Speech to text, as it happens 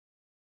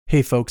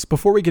Hey folks,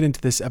 before we get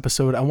into this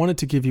episode, I wanted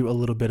to give you a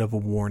little bit of a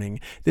warning.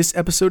 This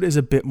episode is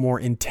a bit more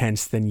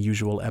intense than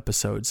usual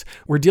episodes.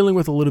 We're dealing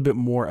with a little bit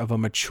more of a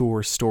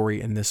mature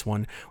story in this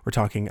one. We're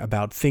talking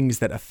about things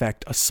that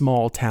affect a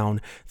small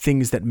town,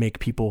 things that make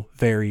people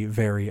very,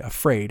 very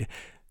afraid.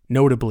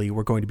 Notably,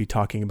 we're going to be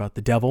talking about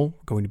the devil,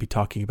 we're going to be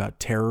talking about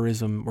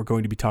terrorism, we're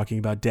going to be talking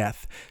about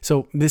death.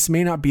 So this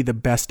may not be the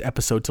best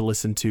episode to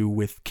listen to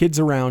with kids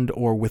around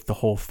or with the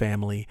whole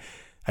family.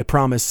 I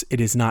promise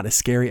it is not a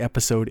scary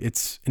episode.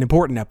 It's an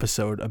important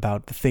episode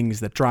about the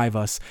things that drive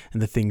us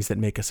and the things that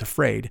make us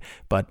afraid,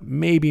 but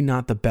maybe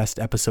not the best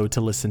episode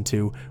to listen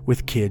to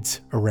with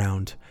kids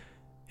around.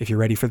 If you're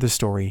ready for the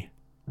story,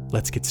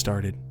 let's get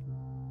started.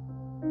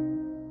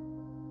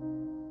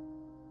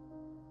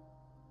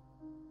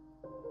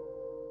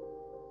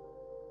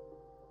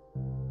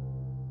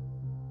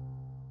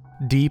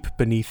 Deep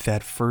beneath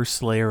that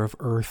first layer of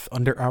earth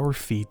under our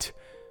feet,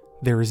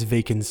 there is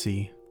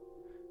vacancy.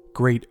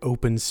 Great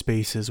open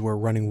spaces where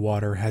running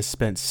water has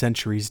spent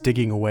centuries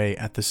digging away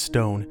at the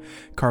stone,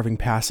 carving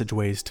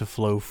passageways to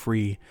flow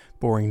free,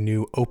 boring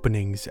new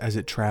openings as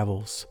it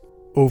travels.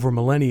 Over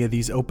millennia,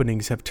 these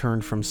openings have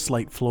turned from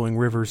slight flowing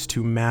rivers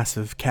to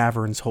massive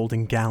caverns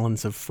holding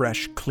gallons of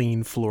fresh,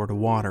 clean Florida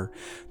water,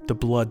 the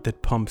blood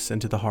that pumps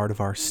into the heart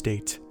of our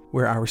state.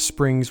 Where our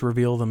springs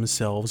reveal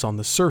themselves on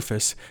the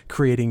surface,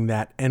 creating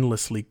that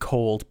endlessly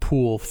cold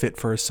pool fit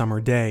for a summer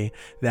day,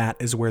 that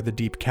is where the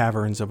deep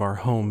caverns of our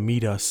home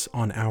meet us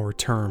on our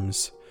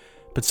terms.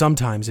 But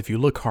sometimes, if you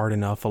look hard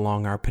enough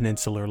along our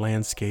peninsular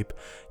landscape,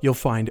 you'll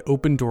find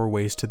open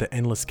doorways to the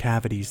endless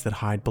cavities that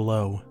hide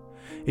below.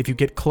 If you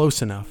get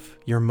close enough,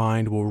 your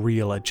mind will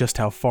reel at just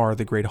how far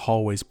the great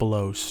hallways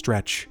below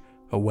stretch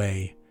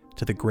away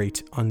to the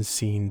great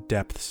unseen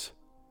depths.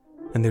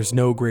 And there's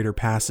no greater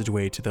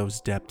passageway to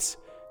those depths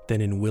than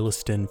in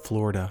Williston,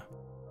 Florida.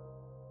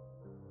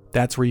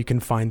 That's where you can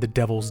find the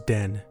Devil's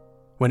Den.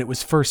 When it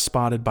was first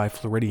spotted by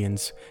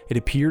Floridians, it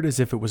appeared as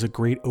if it was a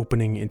great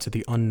opening into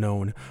the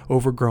unknown,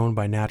 overgrown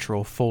by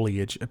natural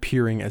foliage,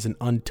 appearing as an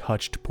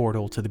untouched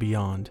portal to the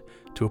beyond,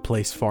 to a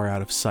place far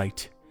out of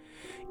sight.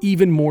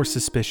 Even more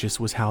suspicious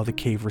was how the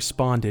cave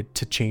responded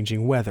to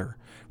changing weather.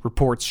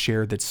 Reports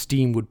shared that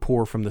steam would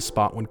pour from the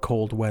spot when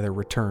cold weather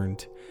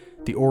returned.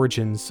 The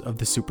origins of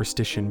the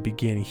superstition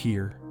begin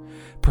here.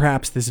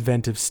 Perhaps this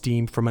vent of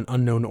steam from an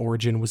unknown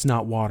origin was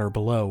not water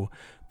below.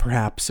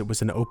 Perhaps it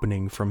was an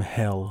opening from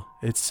hell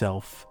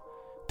itself.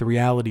 The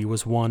reality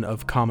was one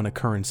of common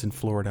occurrence in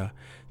Florida.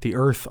 The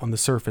earth on the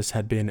surface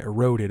had been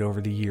eroded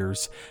over the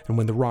years, and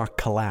when the rock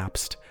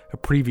collapsed, a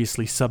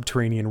previously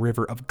subterranean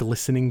river of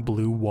glistening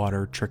blue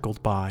water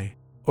trickled by.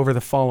 Over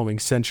the following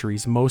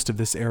centuries, most of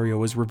this area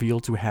was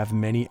revealed to have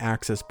many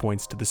access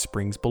points to the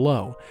springs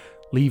below.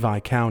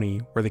 Levy County,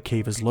 where the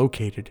cave is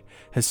located,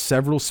 has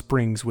several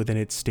springs within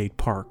its state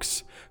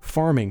parks.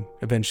 Farming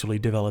eventually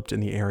developed in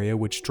the area,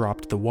 which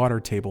dropped the water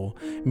table,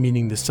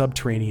 meaning the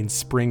subterranean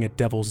spring at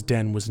Devil's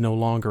Den was no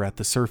longer at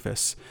the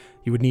surface.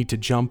 You would need to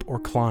jump or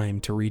climb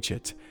to reach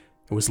it.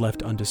 It was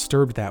left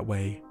undisturbed that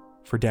way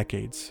for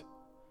decades.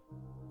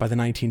 By the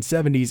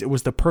 1970s, it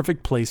was the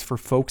perfect place for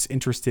folks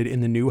interested in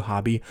the new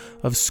hobby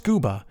of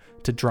scuba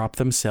to drop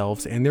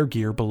themselves and their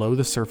gear below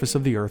the surface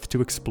of the earth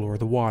to explore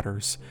the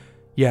waters.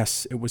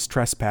 Yes, it was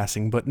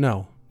trespassing, but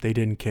no, they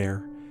didn't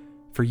care.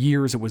 For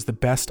years, it was the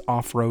best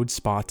off-road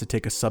spot to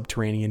take a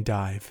subterranean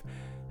dive.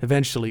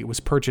 Eventually, it was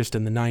purchased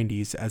in the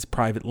 90s as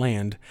private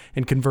land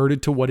and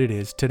converted to what it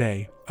is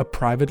today, a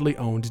privately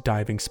owned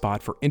diving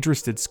spot for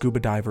interested scuba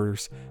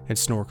divers and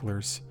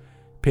snorkelers.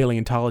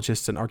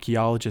 Paleontologists and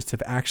archaeologists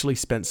have actually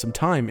spent some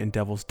time in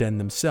Devil's Den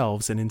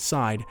themselves, and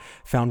inside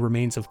found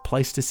remains of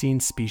Pleistocene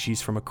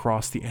species from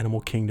across the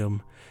animal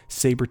kingdom.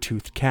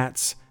 Saber-toothed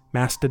cats,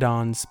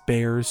 mastodons,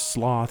 bears,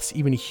 sloths,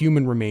 even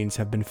human remains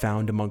have been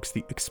found amongst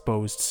the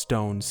exposed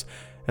stones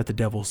at the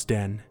Devil's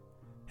Den.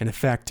 In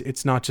effect,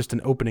 it's not just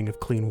an opening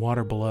of clean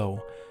water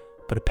below,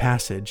 but a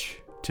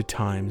passage to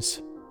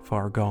times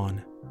far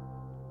gone.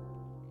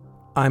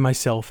 I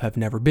myself have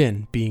never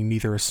been, being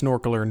neither a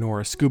snorkeler nor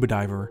a scuba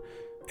diver,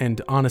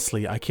 and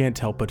honestly, I can't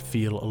help but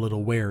feel a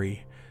little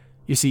wary.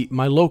 You see,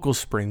 my local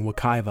spring,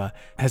 Wekiva,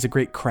 has a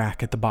great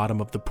crack at the bottom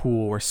of the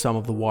pool where some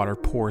of the water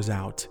pours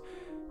out.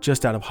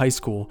 Just out of high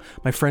school,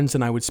 my friends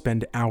and I would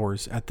spend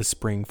hours at the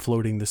spring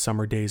floating the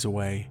summer days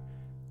away.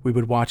 We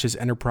would watch as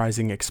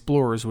enterprising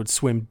explorers would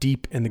swim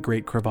deep in the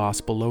great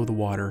crevasse below the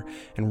water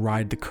and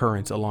ride the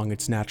current along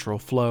its natural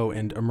flow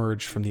and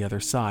emerge from the other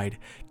side,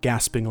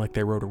 gasping like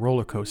they rode a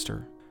roller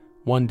coaster.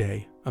 One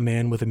day, a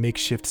man with a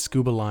makeshift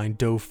scuba line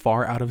dove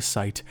far out of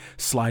sight,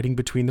 sliding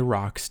between the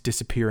rocks,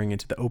 disappearing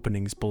into the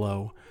openings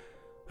below.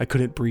 I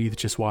couldn't breathe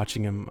just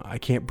watching him. I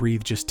can't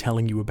breathe just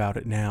telling you about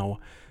it now,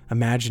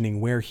 imagining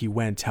where he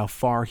went, how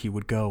far he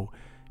would go,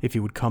 if he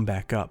would come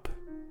back up.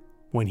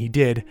 When he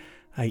did,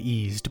 I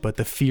eased, but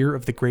the fear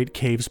of the great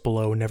caves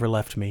below never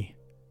left me.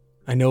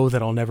 I know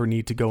that I'll never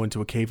need to go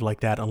into a cave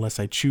like that unless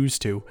I choose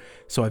to,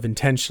 so I've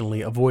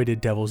intentionally avoided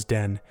Devil's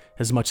Den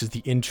as much as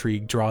the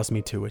intrigue draws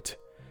me to it.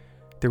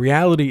 The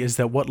reality is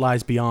that what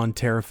lies beyond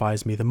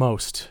terrifies me the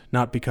most,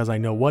 not because I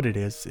know what it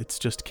is, it's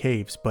just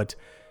caves, but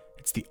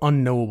it's the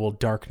unknowable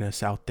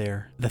darkness out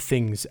there, the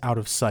things out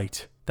of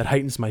sight, that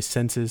heightens my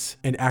senses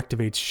and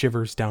activates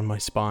shivers down my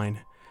spine.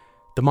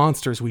 The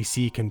monsters we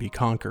see can be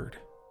conquered.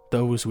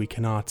 Those we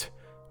cannot.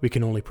 We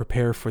can only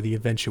prepare for the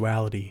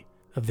eventuality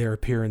of their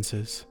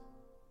appearances.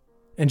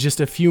 And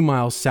just a few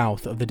miles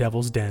south of the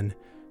Devil's Den,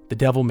 the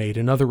devil made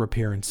another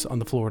appearance on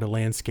the Florida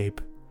landscape.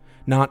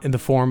 Not in the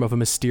form of a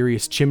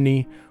mysterious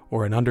chimney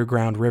or an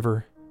underground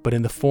river, but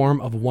in the form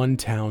of one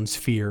town's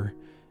fear,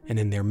 and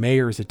in their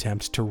mayor's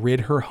attempt to rid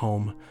her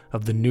home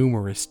of the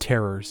numerous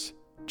terrors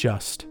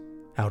just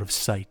out of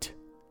sight.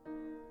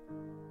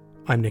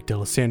 I'm Nick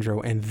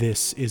D'Alessandro, and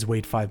this is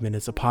Wait 5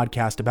 Minutes, a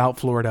podcast about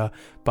Florida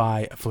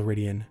by a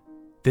Floridian.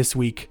 This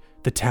week,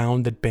 the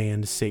town that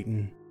banned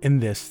Satan. In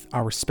this,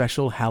 our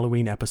special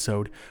Halloween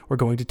episode, we're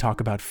going to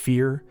talk about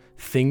fear,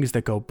 things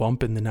that go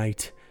bump in the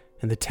night,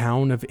 and the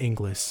town of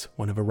Inglis,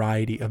 when a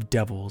variety of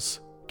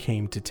devils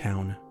came to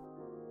town.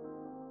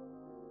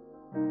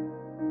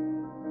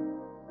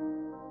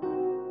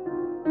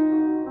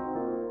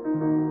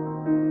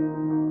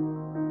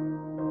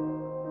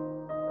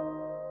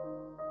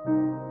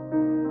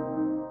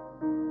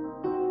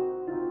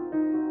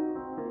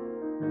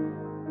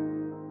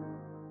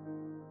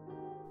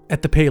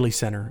 At the Paley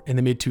Center in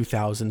the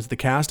mid-2000s, the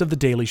cast of The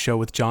Daily Show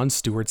with Jon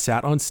Stewart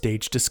sat on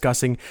stage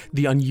discussing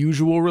the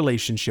unusual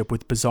relationship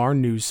with bizarre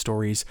news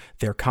stories,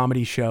 their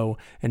comedy show,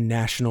 and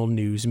national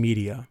news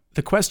media.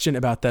 The question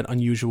about that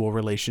unusual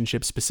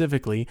relationship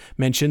specifically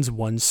mentions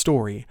one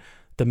story,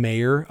 the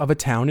mayor of a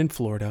town in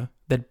Florida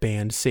that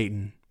banned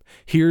Satan.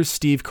 Here's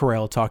Steve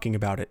Carell talking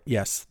about it.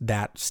 Yes,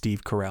 that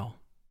Steve Carell.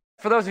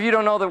 For those of you who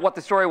don't know what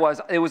the story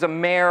was, it was a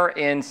mayor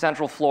in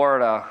Central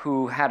Florida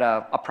who had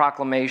a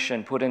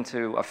proclamation put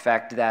into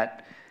effect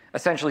that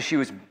essentially she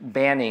was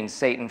banning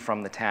Satan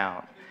from the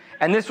town.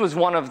 And this was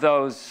one of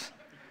those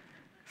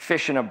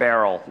fish in a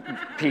barrel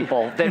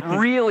people that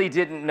really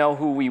didn't know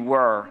who we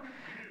were.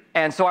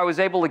 And so I was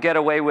able to get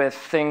away with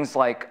things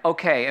like,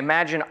 okay,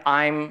 imagine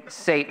I'm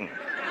Satan,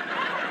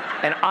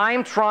 and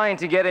I'm trying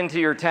to get into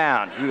your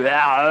town.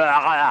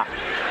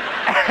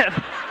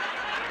 And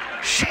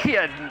she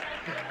had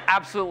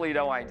absolutely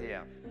no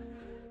idea.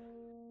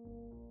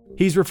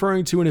 He's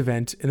referring to an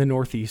event in the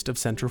northeast of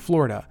Central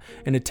Florida,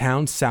 in a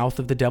town south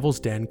of the Devil's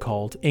Den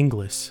called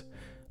Inglis.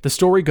 The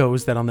story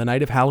goes that on the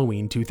night of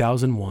Halloween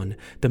 2001,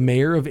 the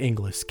mayor of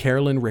Inglis,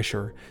 Carolyn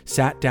Risher,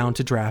 sat down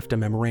to draft a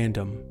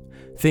memorandum.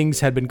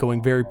 Things had been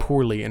going very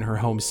poorly in her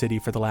home city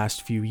for the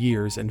last few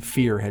years, and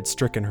fear had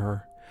stricken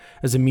her.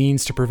 As a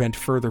means to prevent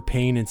further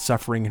pain and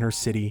suffering in her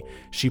city,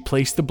 she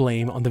placed the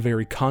blame on the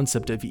very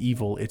concept of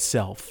evil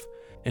itself.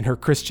 In her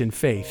Christian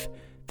faith,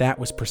 that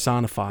was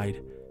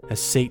personified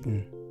as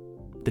Satan,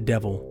 the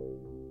devil.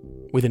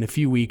 Within a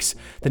few weeks,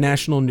 the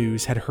national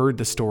news had heard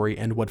the story,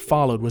 and what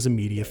followed was a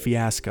media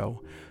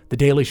fiasco. The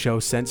Daily Show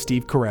sent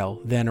Steve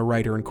Carell, then a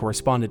writer and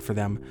correspondent for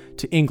them,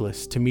 to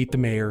Inglis to meet the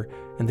mayor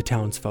and the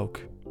townsfolk.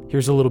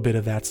 Here's a little bit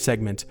of that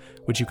segment,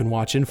 which you can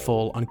watch in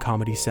full on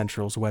Comedy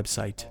Central's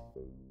website.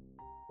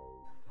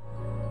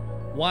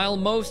 While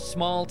most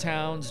small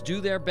towns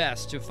do their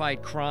best to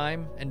fight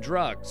crime and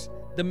drugs,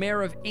 the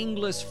mayor of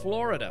Inglis,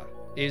 Florida,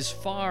 is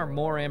far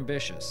more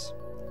ambitious.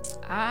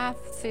 I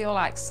feel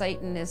like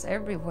Satan is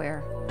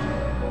everywhere.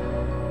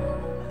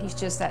 He's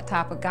just that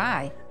type of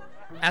guy.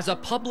 As a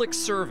public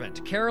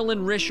servant, Carolyn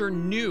Risher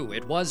knew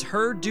it was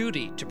her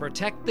duty to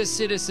protect the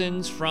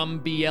citizens from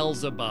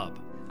Beelzebub.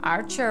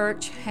 Our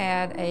church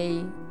had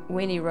a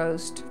weenie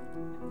roast.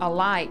 A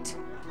light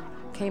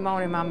came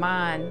on in my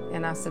mind,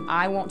 and I said,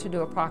 I want to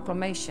do a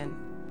proclamation,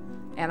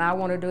 and I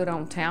want to do it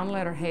on town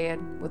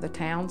letterhead with a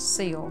town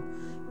seal,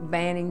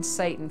 banning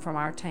Satan from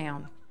our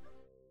town.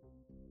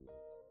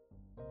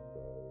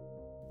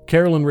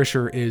 Carolyn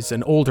Risher is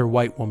an older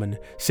white woman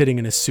sitting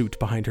in a suit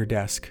behind her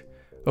desk.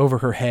 Over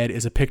her head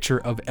is a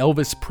picture of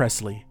Elvis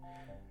Presley.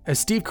 As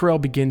Steve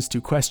Carell begins to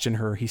question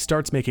her, he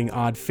starts making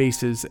odd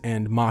faces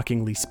and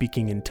mockingly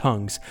speaking in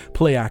tongues,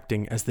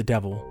 play-acting as the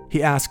devil.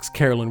 He asks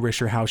Carolyn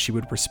Risher how she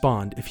would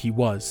respond if he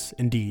was,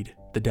 indeed,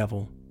 the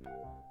devil.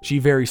 She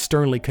very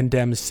sternly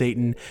condemns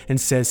Satan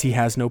and says he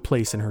has no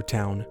place in her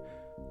town.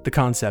 The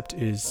concept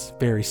is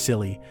very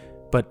silly,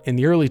 but in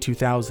the early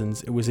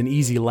 2000s, it was an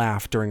easy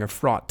laugh during a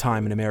fraught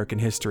time in American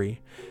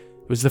history.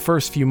 It was the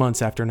first few months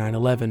after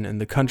 9/11,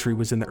 and the country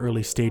was in the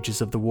early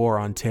stages of the War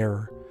on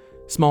Terror.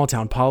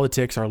 Small-town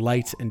politics are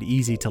light and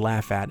easy to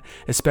laugh at,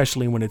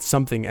 especially when it's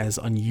something as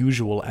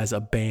unusual as a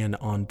ban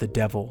on the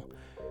devil.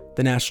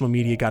 The national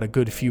media got a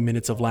good few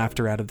minutes of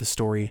laughter out of the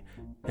story,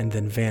 and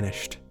then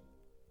vanished.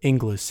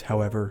 Inglis,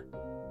 however,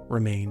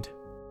 remained.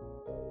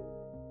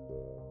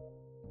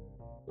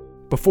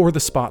 Before the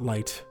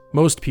spotlight,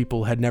 most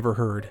people had never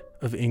heard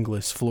of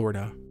Inglis,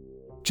 Florida.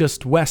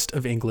 Just west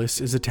of Inglis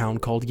is a town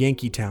called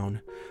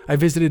Yankeetown. I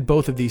visited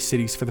both of these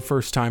cities for the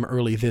first time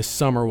early this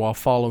summer while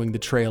following the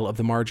trail of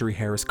the Marjorie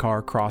Harris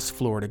Carr Cross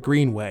Florida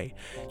Greenway.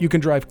 You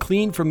can drive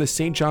clean from the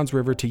St. Johns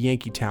River to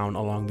Yankeetown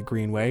along the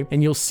Greenway,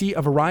 and you'll see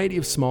a variety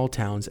of small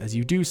towns as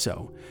you do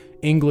so.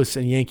 Inglis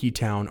and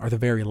Yankeetown are the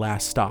very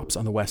last stops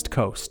on the west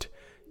coast.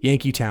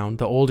 Yankeetown,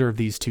 the older of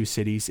these two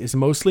cities, is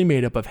mostly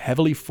made up of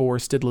heavily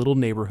forested little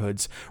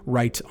neighborhoods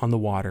right on the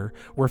water,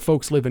 where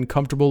folks live in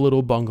comfortable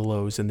little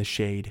bungalows in the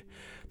shade.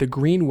 The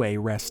Greenway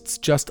rests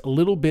just a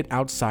little bit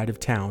outside of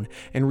town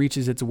and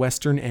reaches its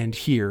western end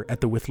here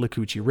at the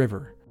Withlacoochee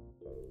River.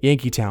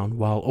 Yankeetown,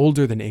 while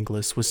older than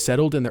Inglis, was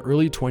settled in the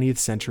early 20th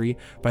century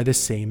by the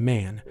same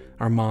man,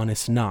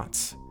 Armanus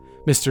Knotts.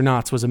 Mr.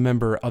 Knotts was a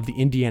member of the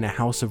Indiana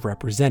House of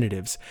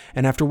Representatives,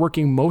 and after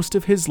working most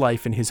of his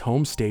life in his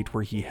home state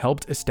where he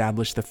helped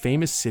establish the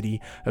famous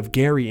city of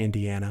Gary,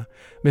 Indiana,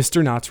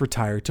 Mr. Knotts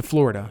retired to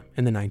Florida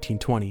in the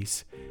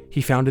 1920s. He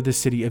founded the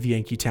city of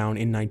Yankeetown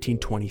in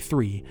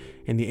 1923,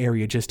 and the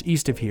area just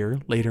east of here,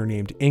 later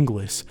named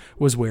Inglis,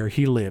 was where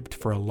he lived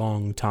for a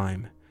long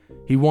time.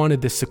 He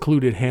wanted this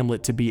secluded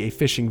hamlet to be a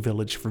fishing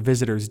village for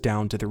visitors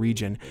down to the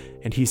region,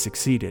 and he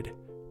succeeded.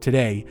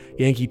 Today,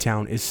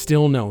 Yankeetown is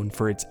still known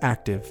for its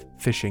active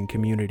fishing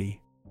community.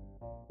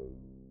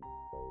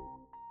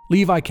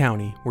 Levi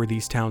County, where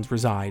these towns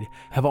reside,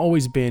 have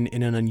always been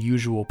in an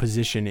unusual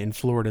position in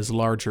Florida's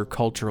larger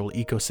cultural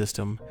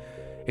ecosystem.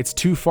 It's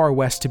too far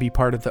west to be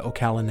part of the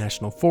Ocala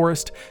National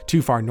Forest,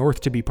 too far north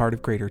to be part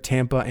of Greater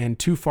Tampa, and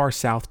too far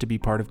south to be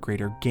part of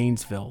Greater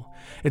Gainesville.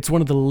 It's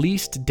one of the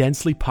least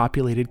densely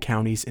populated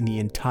counties in the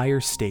entire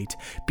state,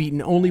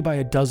 beaten only by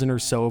a dozen or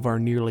so of our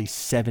nearly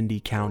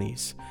 70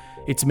 counties.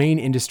 Its main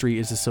industry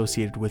is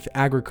associated with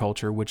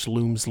agriculture, which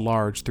looms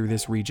large through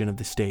this region of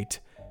the state.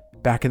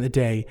 Back in the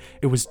day,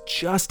 it was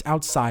just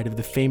outside of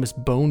the famous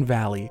Bone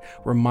Valley,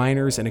 where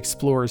miners and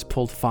explorers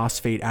pulled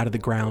phosphate out of the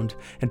ground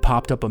and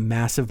popped up a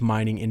massive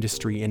mining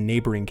industry in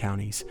neighboring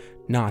counties,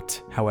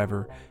 not,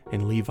 however,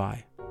 in Levi.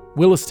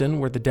 Williston,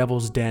 where the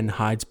Devil's Den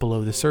hides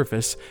below the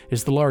surface,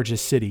 is the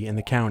largest city in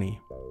the county.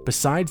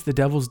 Besides the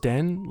Devil's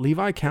Den,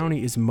 Levi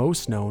County is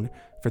most known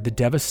for the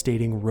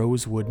devastating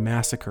Rosewood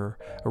Massacre,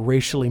 a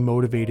racially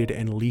motivated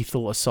and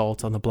lethal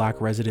assault on the black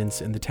residents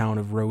in the town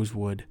of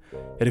Rosewood.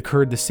 It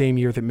occurred the same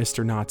year that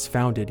Mr. Knotts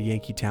founded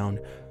Yankeetown,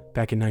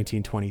 back in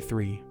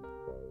 1923.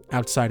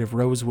 Outside of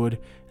Rosewood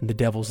and the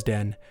Devil's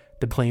Den,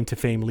 the claim to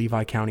fame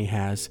Levi County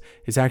has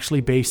is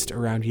actually based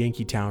around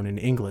Yankeetown and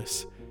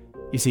Inglis.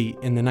 You see,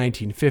 in the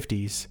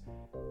 1950s,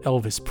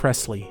 Elvis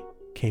Presley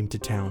came to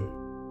town.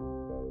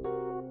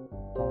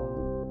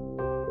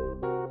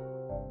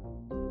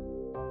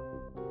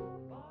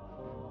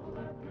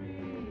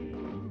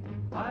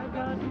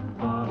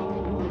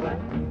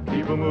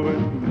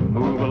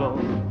 Move along.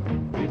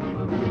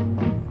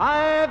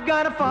 I've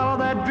got to follow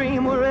that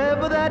dream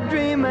wherever that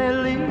dream may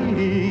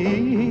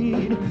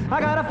lead. I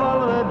got to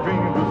follow that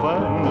dream to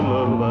find the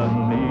love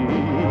I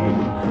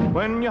need.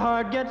 When your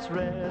heart gets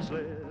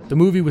restless. The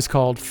movie was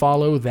called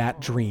Follow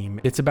That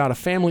Dream. It's about a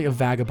family of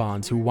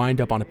vagabonds who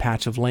wind up on a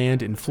patch of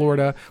land in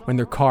Florida when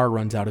their car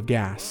runs out of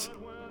gas.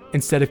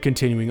 Instead of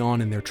continuing on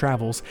in their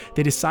travels,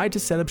 they decide to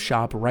set up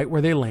shop right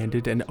where they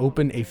landed and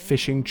open a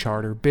fishing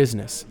charter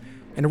business.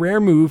 In a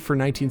rare move for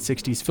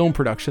 1960s film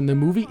production, the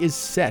movie is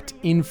set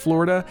in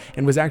Florida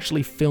and was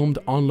actually filmed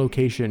on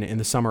location in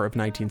the summer of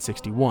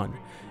 1961.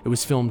 It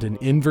was filmed in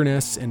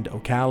Inverness and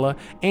Ocala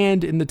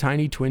and in the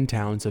tiny twin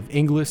towns of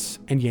Inglis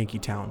and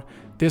Yankeetown.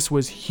 This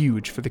was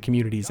huge for the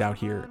communities out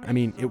here. I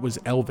mean, it was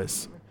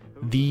Elvis.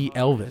 The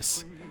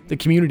Elvis. The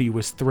community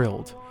was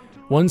thrilled.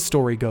 One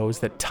story goes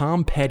that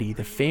Tom Petty,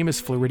 the famous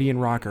Floridian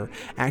rocker,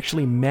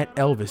 actually met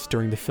Elvis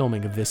during the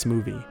filming of this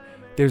movie.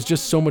 There's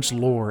just so much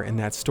lore in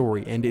that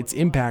story, and its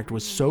impact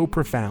was so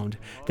profound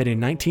that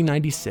in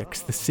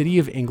 1996, the city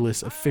of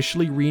Inglis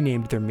officially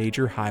renamed their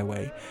major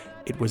highway.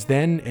 It was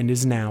then and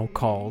is now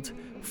called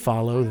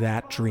Follow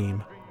That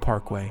Dream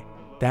Parkway.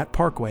 That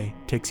parkway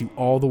takes you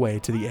all the way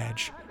to the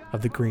edge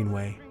of the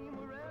Greenway.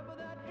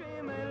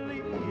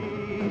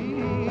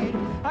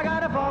 I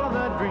gotta follow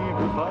that dream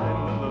to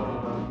find the love.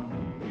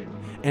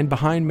 And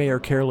behind Mayor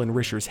Carolyn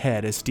Rischer's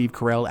head, as Steve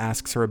Carell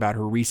asks her about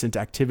her recent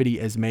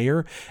activity as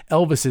mayor,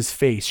 Elvis's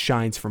face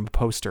shines from a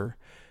poster.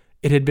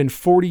 It had been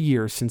 40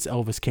 years since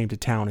Elvis came to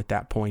town at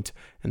that point,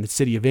 and the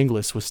city of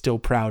Inglis was still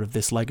proud of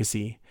this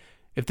legacy.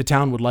 If the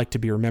town would like to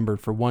be remembered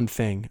for one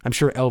thing, I'm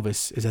sure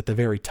Elvis is at the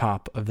very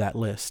top of that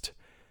list.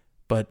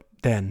 But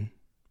then,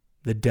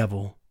 the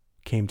devil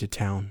came to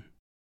town.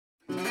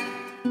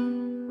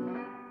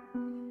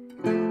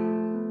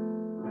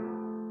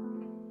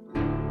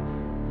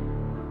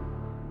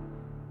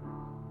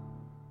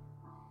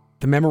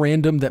 The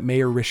memorandum that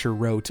Mayor Rischer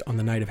wrote on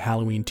the night of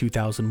Halloween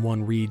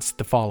 2001 reads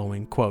the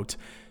following, quote,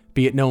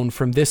 "Be it known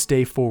from this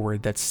day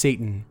forward that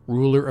Satan,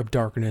 ruler of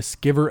darkness,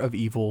 giver of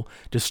evil,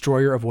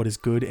 destroyer of what is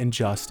good and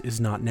just,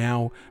 is not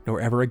now, nor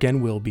ever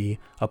again will be,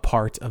 a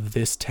part of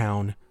this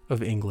town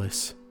of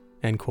Inglis."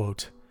 End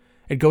quote.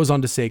 It goes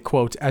on to say,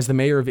 quote, "As the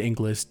mayor of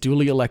Inglis,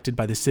 duly elected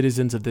by the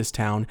citizens of this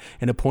town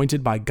and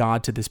appointed by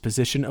God to this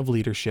position of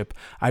leadership,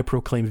 I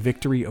proclaim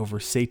victory over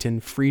Satan,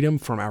 freedom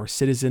from our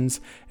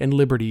citizens, and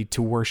liberty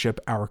to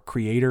worship our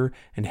Creator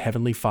and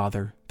Heavenly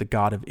Father, the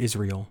God of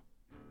Israel."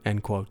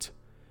 End quote.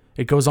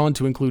 It goes on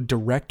to include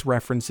direct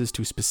references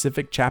to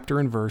specific chapter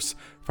and verse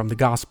from the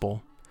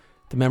Gospel.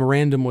 The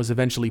memorandum was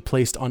eventually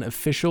placed on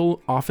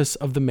official Office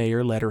of the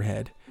Mayor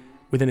letterhead.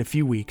 Within a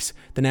few weeks,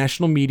 the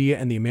national media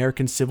and the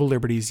American Civil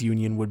Liberties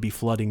Union would be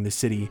flooding the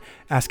city,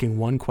 asking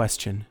one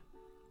question: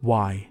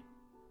 why?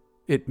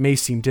 It may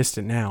seem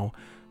distant now,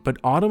 but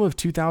autumn of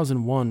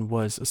 2001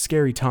 was a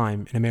scary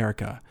time in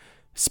America,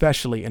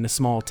 especially in a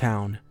small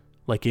town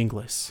like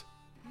Inglis.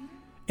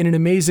 In an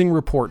amazing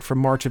report from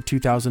March of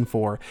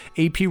 2004,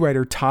 AP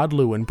writer Todd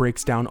Lewin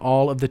breaks down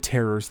all of the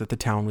terrors that the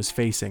town was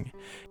facing.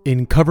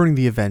 In covering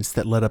the events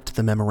that led up to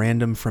the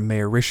memorandum from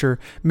Mayor Risher,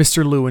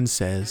 Mr. Lewin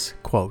says,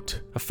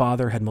 quote, "A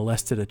father had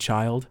molested a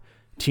child,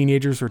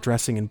 teenagers were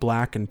dressing in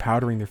black and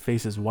powdering their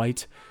faces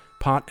white,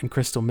 pot and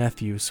crystal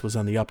meth use was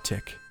on the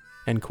uptick,"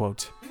 end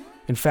quote.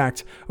 In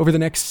fact, over the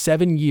next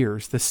 7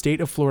 years, the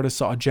state of Florida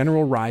saw a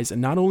general rise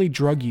in not only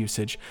drug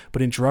usage,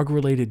 but in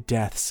drug-related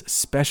deaths,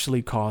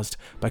 especially caused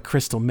by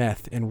crystal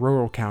meth in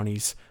rural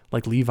counties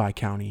like Levy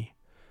County.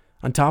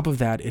 On top of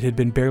that, it had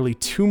been barely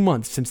 2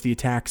 months since the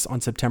attacks on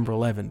September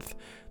 11th.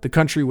 The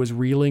country was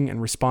reeling and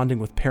responding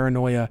with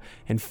paranoia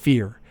and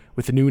fear,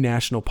 with the new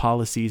national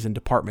policies and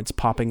departments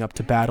popping up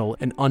to battle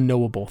an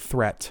unknowable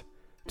threat.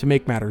 To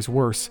make matters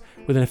worse,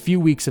 within a few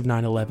weeks of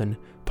 9/11,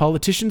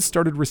 politicians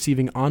started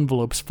receiving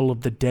envelopes full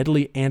of the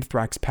deadly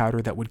anthrax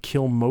powder that would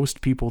kill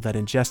most people that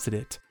ingested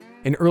it.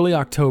 In early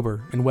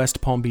October, in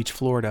West Palm Beach,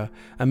 Florida,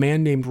 a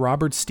man named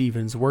Robert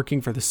Stevens, working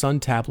for the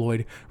Sun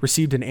tabloid,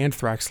 received an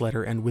anthrax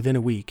letter, and within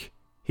a week,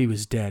 he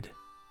was dead.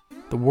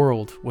 The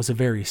world was a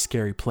very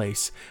scary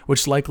place,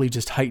 which likely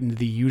just heightened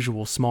the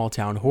usual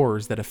small-town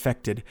horrors that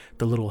affected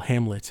the little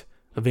hamlet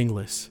of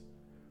Inglis.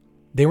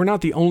 They were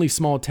not the only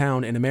small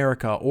town in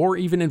America, or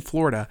even in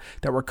Florida,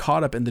 that were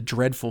caught up in the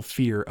dreadful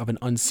fear of an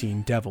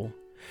unseen devil.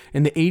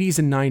 In the 80s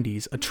and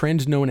 90s, a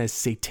trend known as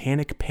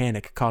satanic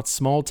panic caught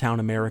small-town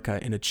America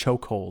in a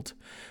chokehold.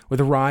 With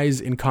a rise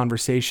in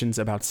conversations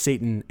about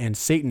Satan and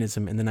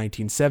Satanism in the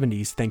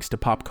 1970s, thanks to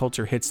pop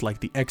culture hits like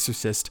The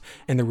Exorcist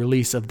and the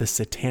release of the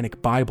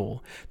Satanic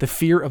Bible, the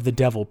fear of the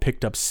devil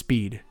picked up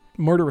speed.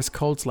 Murderous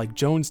cults like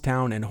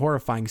Jonestown and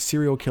horrifying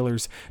serial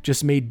killers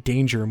just made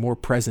danger more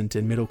present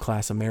in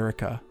middle-class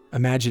America.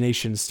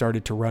 Imaginations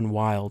started to run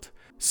wild.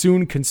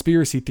 Soon,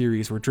 conspiracy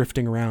theories were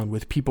drifting around,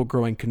 with people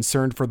growing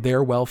concerned for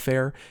their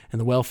welfare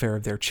and the welfare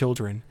of their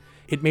children.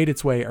 It made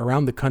its way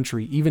around the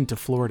country, even to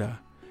Florida.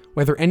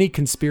 Whether any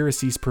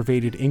conspiracies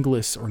pervaded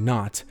Inglis or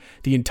not,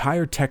 the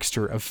entire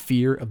texture of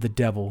fear of the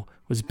devil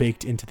was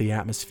baked into the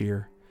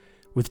atmosphere.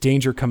 With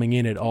danger coming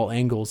in at all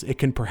angles, it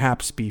can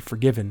perhaps be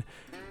forgiven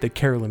that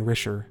Carolyn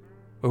Risher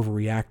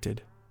overreacted.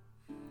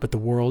 But the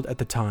world at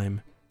the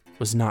time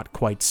was not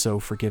quite so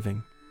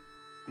forgiving.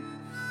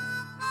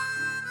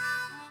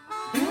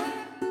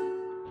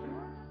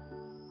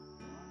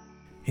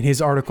 In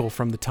his article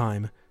from The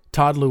Time,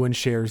 Todd Lewin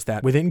shares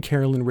that within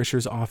Carolyn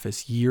Risher's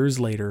office years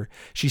later,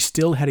 she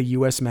still had a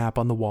U.S. map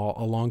on the wall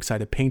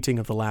alongside a painting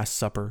of the Last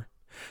Supper.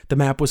 The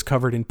map was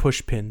covered in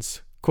pushpins.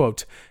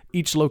 Quote,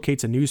 "Each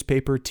locates a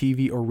newspaper,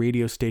 TV, or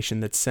radio station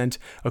that sent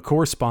a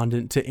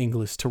correspondent to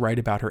Inglis to write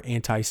about her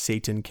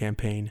anti-Satan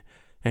campaign,"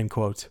 end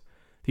quote.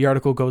 The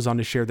article goes on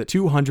to share that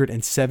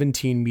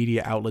 217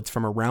 media outlets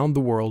from around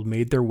the world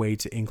made their way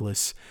to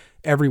Inglis.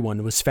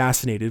 Everyone was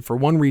fascinated for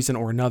one reason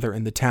or another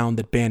in the town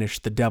that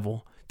banished the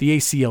devil. The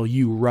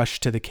ACLU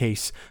rushed to the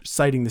case,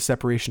 citing the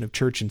separation of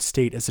church and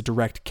state as a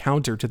direct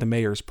counter to the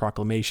mayor's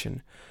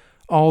proclamation.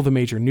 All the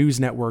major news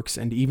networks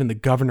and even the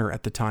governor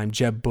at the time,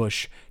 Jeb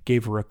Bush,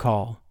 gave her a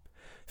call.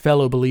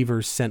 Fellow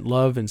believers sent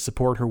love and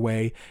support her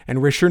way, and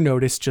Risher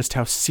noticed just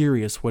how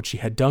serious what she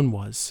had done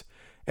was.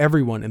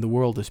 Everyone in the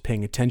world is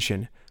paying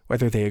attention,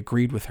 whether they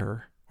agreed with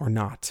her or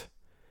not.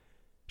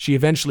 She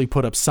eventually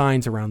put up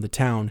signs around the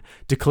town,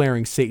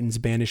 declaring Satan's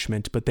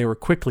banishment, but they were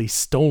quickly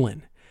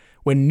stolen.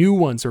 When new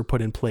ones were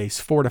put in place,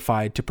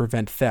 fortified to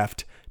prevent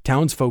theft,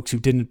 townsfolk who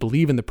didn't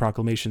believe in the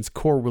proclamation's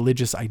core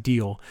religious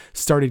ideal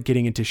started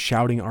getting into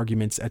shouting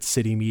arguments at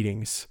city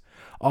meetings.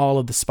 All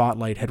of the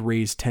spotlight had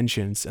raised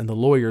tensions, and the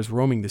lawyers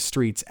roaming the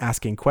streets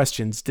asking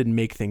questions didn't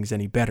make things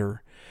any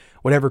better.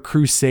 Whatever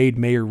crusade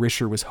Mayor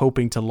Risher was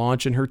hoping to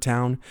launch in her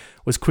town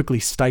was quickly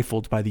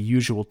stifled by the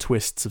usual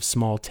twists of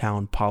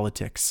small-town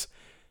politics.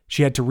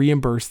 She had to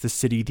reimburse the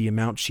city the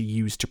amount she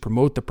used to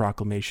promote the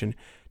proclamation,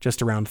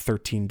 just around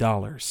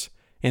 $13,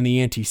 and the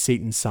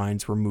anti-Satan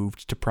signs were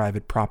moved to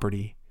private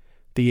property.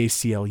 The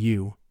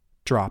ACLU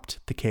dropped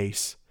the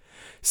case.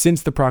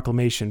 Since the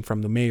proclamation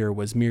from the mayor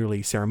was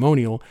merely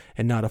ceremonial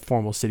and not a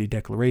formal city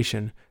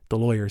declaration, the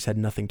lawyers had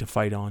nothing to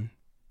fight on.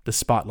 The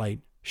spotlight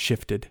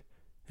shifted,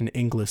 and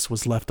Inglis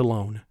was left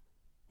alone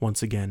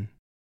once again.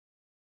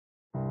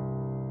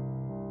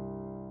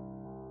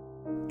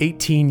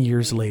 18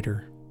 years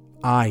later,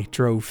 I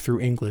drove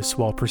through Inglis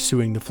while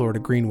pursuing the Florida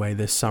Greenway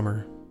this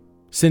summer.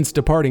 Since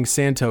departing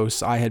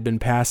Santos, I had been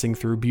passing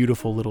through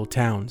beautiful little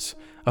towns.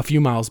 A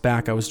few miles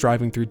back, I was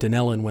driving through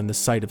Dunellen when the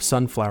sight of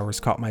sunflowers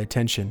caught my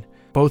attention.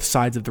 Both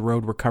sides of the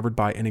road were covered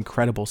by an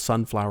incredible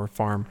sunflower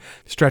farm,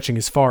 stretching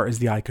as far as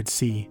the eye could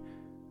see.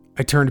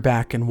 I turned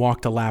back and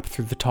walked a lap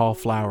through the tall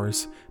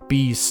flowers,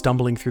 bees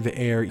stumbling through the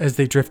air as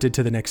they drifted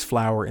to the next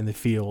flower in the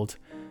field.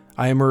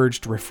 I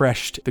emerged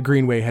refreshed. The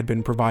Greenway had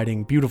been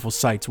providing beautiful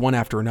sights one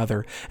after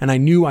another, and I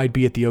knew I'd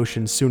be at the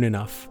ocean soon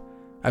enough.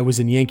 I was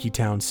in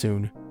Yankeetown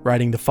soon,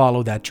 riding the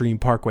Follow That Dream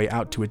Parkway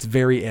out to its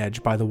very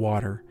edge by the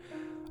water.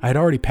 I had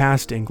already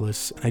passed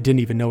Inglis, and I didn't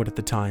even know it at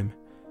the time.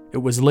 It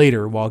was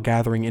later, while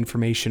gathering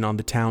information on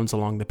the towns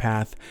along the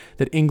path,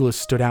 that Inglis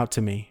stood out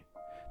to me.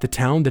 The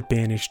town that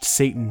banished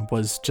Satan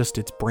was just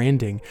its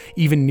branding,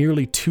 even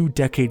nearly 2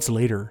 decades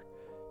later.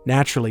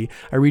 Naturally,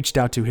 I reached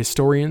out to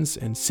historians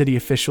and city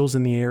officials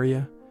in the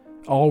area.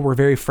 All were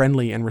very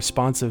friendly and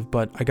responsive,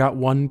 but I got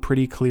one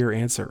pretty clear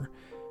answer.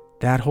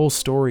 That whole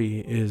story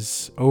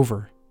is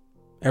over.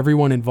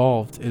 Everyone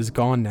involved is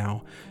gone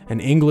now, and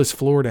Inglis,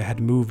 Florida had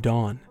moved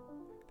on.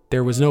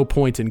 There was no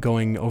point in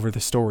going over the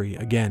story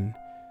again.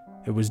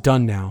 It was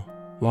done now,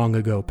 long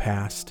ago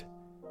past.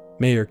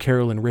 Mayor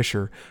Carolyn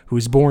Risher, who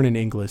was born in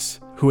Inglis,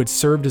 who had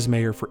served as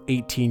mayor for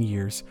 18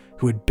 years,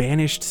 who had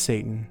banished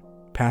Satan,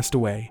 passed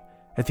away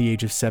at the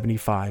age of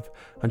 75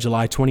 on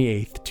July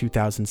 28,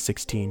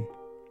 2016.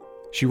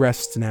 She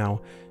rests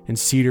now in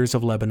Cedars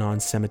of Lebanon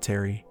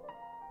Cemetery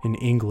in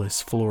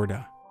Inglis,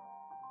 Florida.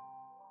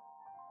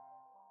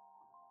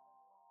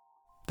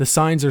 The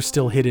signs are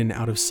still hidden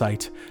out of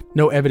sight,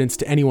 no evidence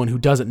to anyone who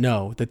doesn't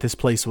know that this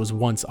place was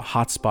once a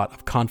hotspot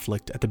of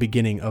conflict at the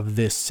beginning of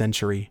this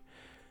century.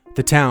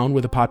 The town,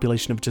 with a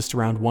population of just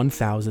around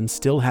 1,000,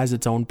 still has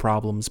its own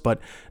problems, but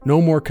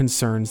no more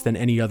concerns than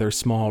any other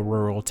small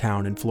rural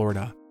town in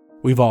Florida.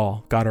 We've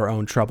all got our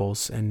own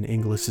troubles, and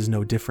Inglis is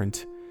no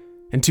different.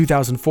 In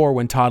 2004,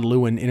 when Todd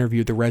Lewin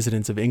interviewed the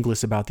residents of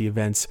Inglis about the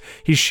events,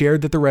 he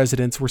shared that the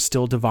residents were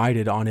still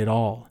divided on it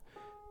all.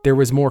 There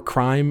was more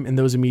crime in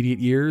those immediate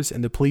years,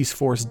 and the police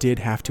force did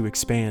have to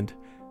expand.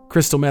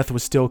 Crystal meth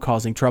was still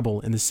causing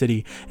trouble in the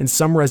city, and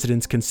some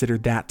residents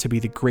considered that to be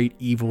the great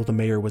evil the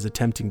mayor was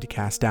attempting to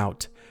cast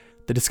out.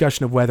 The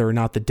discussion of whether or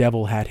not the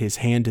devil had his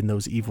hand in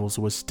those evils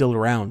was still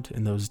around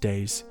in those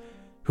days.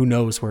 Who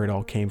knows where it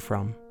all came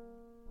from?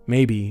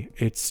 Maybe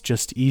it's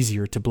just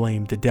easier to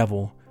blame the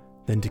devil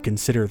than to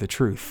consider the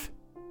truth.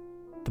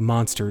 The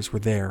monsters were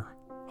there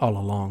all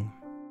along.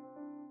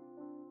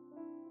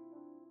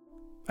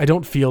 I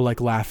don't feel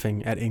like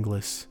laughing at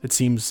Inglis. It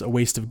seems a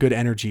waste of good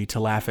energy to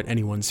laugh at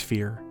anyone's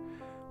fear.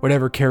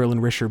 Whatever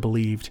Carolyn Risher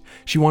believed,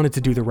 she wanted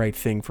to do the right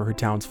thing for her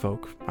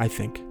townsfolk, I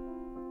think.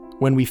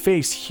 When we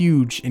face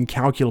huge,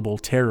 incalculable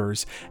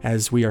terrors,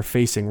 as we are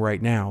facing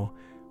right now,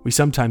 we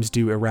sometimes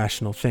do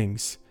irrational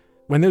things.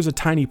 When there's a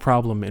tiny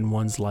problem in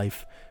one's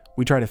life,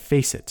 we try to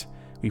face it.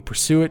 We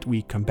pursue it,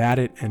 we combat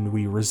it, and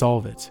we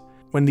resolve it.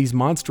 When these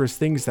monstrous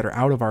things that are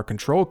out of our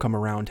control come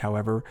around,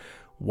 however,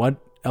 what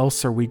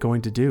else are we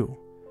going to do?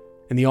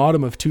 In the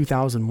autumn of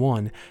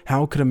 2001,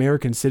 how could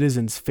American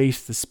citizens face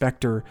the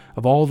specter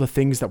of all the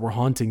things that were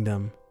haunting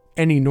them?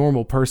 Any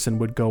normal person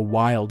would go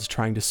wild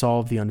trying to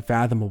solve the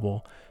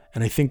unfathomable,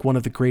 and I think one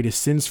of the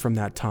greatest sins from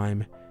that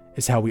time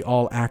is how we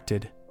all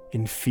acted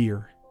in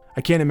fear.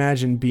 I can't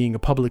imagine being a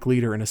public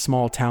leader in a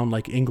small town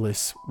like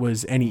Inglis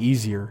was any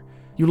easier.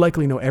 You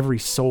likely know every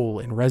soul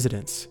in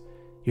residence.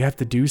 You have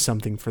to do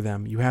something for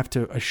them. You have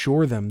to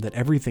assure them that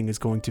everything is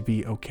going to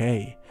be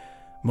okay.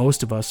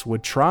 Most of us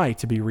would try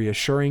to be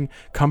reassuring,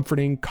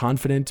 comforting,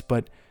 confident,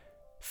 but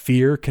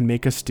fear can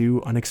make us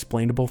do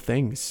unexplainable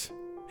things.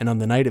 And on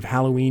the night of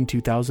Halloween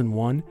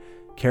 2001,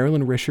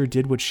 Carolyn Risher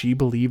did what she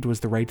believed was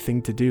the right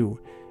thing to do,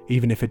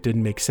 even if it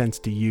didn't make sense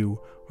to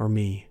you or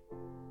me.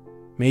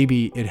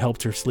 Maybe it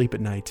helped her sleep at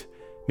night.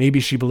 Maybe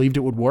she believed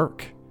it would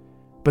work.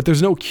 But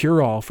there's no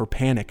cure-all for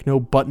panic, no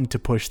button to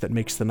push that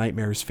makes the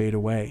nightmares fade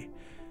away.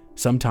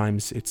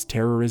 Sometimes it's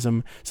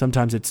terrorism,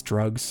 sometimes it's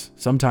drugs,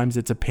 sometimes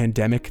it's a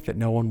pandemic that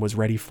no one was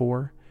ready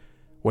for.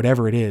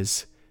 Whatever it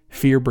is,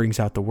 fear brings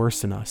out the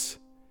worst in us.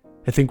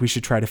 I think we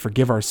should try to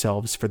forgive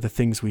ourselves for the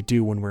things we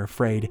do when we're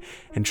afraid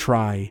and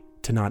try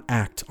to not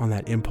act on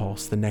that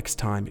impulse the next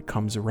time it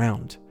comes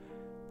around.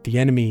 The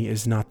enemy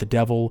is not the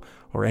devil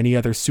or any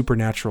other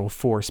supernatural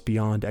force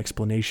beyond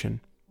explanation.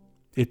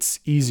 It's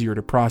easier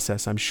to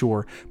process, I'm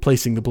sure,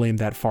 placing the blame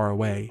that far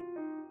away.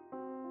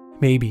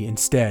 Maybe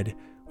instead,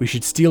 we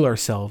should steel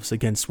ourselves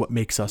against what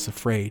makes us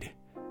afraid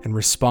and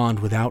respond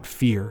without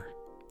fear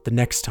the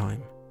next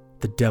time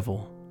the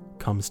devil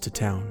comes to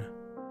town.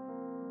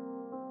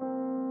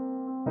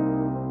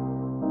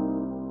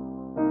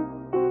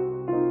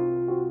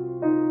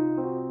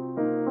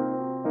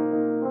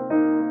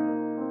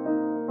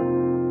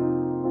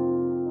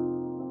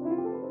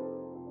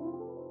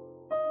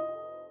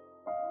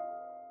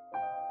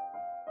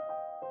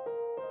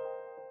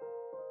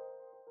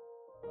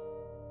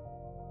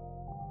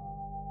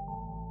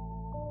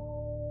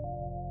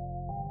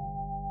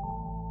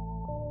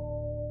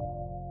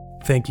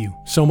 Thank you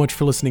so much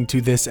for listening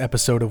to this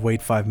episode of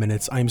Wait 5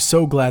 Minutes. I am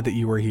so glad that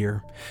you are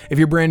here. If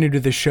you're brand new to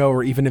this show,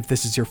 or even if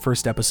this is your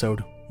first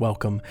episode,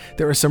 welcome.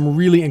 There are some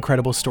really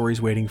incredible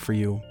stories waiting for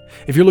you.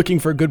 If you're looking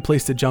for a good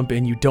place to jump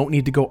in, you don't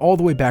need to go all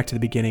the way back to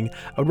the beginning.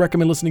 I would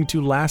recommend listening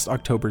to last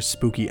October's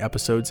spooky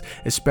episodes,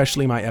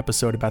 especially my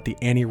episode about the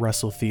Annie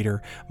Russell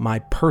Theater, my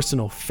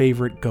personal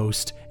favorite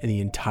ghost in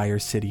the entire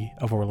city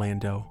of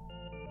Orlando.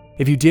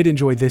 If you did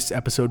enjoy this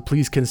episode,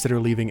 please consider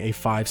leaving a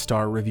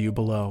 5-star review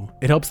below.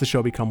 It helps the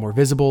show become more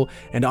visible,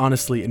 and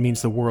honestly, it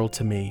means the world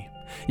to me.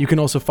 You can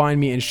also find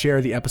me and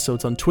share the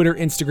episodes on Twitter,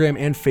 Instagram,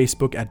 and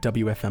Facebook at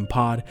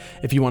WFMPod.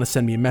 If you want to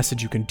send me a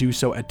message, you can do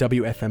so at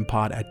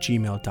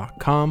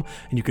WFMPod@gmail.com,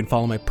 and you can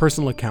follow my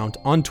personal account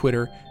on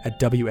Twitter at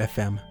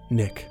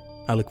WFMNick.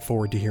 I look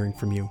forward to hearing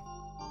from you.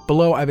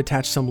 Below, I've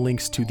attached some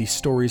links to the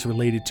stories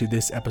related to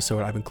this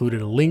episode. I've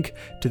included a link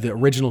to the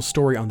original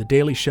story on The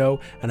Daily Show,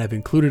 and I've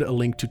included a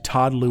link to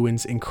Todd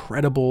Lewin's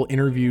incredible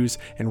interviews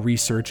and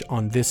research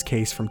on this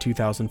case from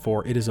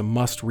 2004. It is a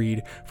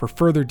must-read for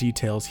further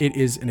details. It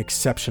is an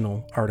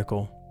exceptional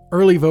article.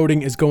 Early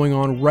voting is going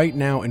on right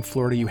now in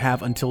Florida. You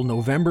have until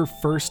November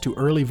 1st to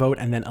early vote,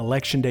 and then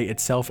Election Day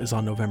itself is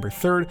on November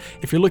 3rd.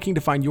 If you're looking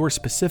to find your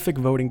specific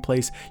voting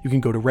place, you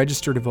can go to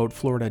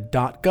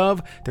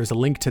registertovoteflorida.gov. There's a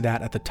link to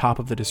that at the top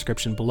of the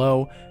description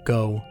below.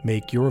 Go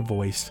make your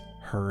voice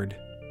heard.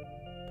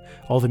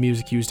 All the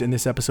music used in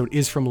this episode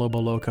is from Lobo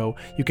Loco.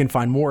 You can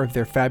find more of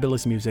their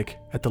fabulous music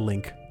at the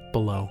link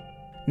below.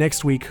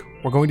 Next week,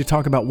 we're going to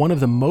talk about one of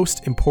the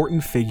most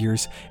important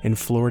figures in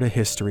Florida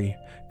history,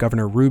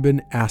 Governor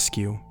Reuben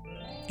Askew.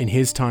 In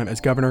his time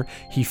as governor,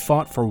 he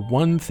fought for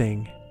one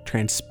thing: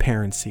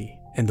 transparency.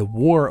 And the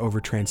war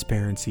over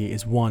transparency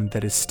is one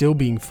that is still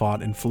being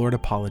fought in Florida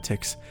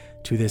politics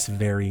to this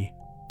very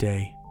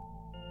day.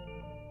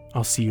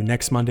 I'll see you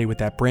next Monday with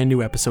that brand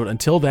new episode.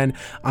 Until then,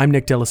 I'm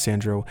Nick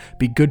D'Alessandro.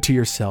 Be good to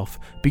yourself,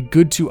 be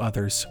good to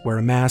others, wear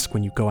a mask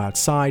when you go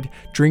outside,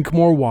 drink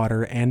more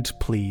water, and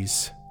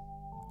please,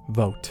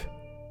 vote.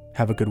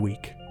 Have a good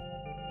week.